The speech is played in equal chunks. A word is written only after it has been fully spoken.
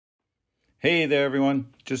Hey there everyone,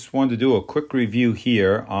 just wanted to do a quick review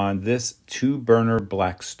here on this 2-burner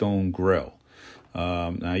Blackstone grill.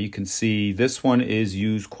 Now you can see this one is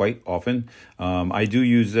used quite often. I do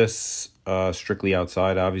use this strictly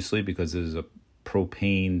outside obviously because it is a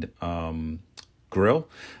propane grill,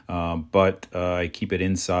 but I keep it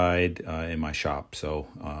inside in my shop, so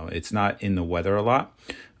it's not in the weather a lot.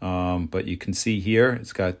 But you can see here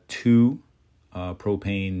it's got two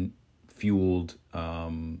propane fueled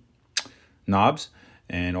knobs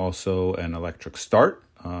and also an electric start,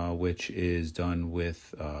 which is done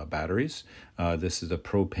with batteries. This is a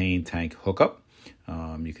propane tank hookup.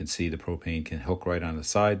 You can see the propane can hook right on the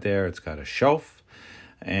side there. It's got a shelf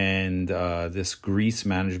and this grease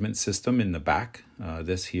management system in the back.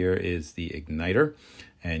 This here is the igniter,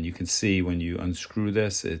 and you can see when you unscrew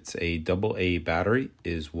this, it's a AA battery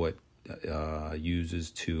is what uses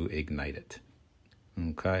to ignite it.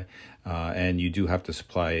 Okay, and you do have to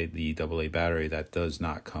supply the AA battery. That does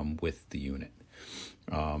not come with the unit.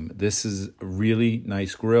 This is a really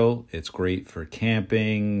nice grill. It's great for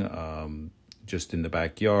camping, just in the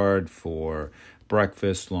backyard, for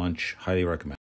breakfast, lunch. Highly recommend.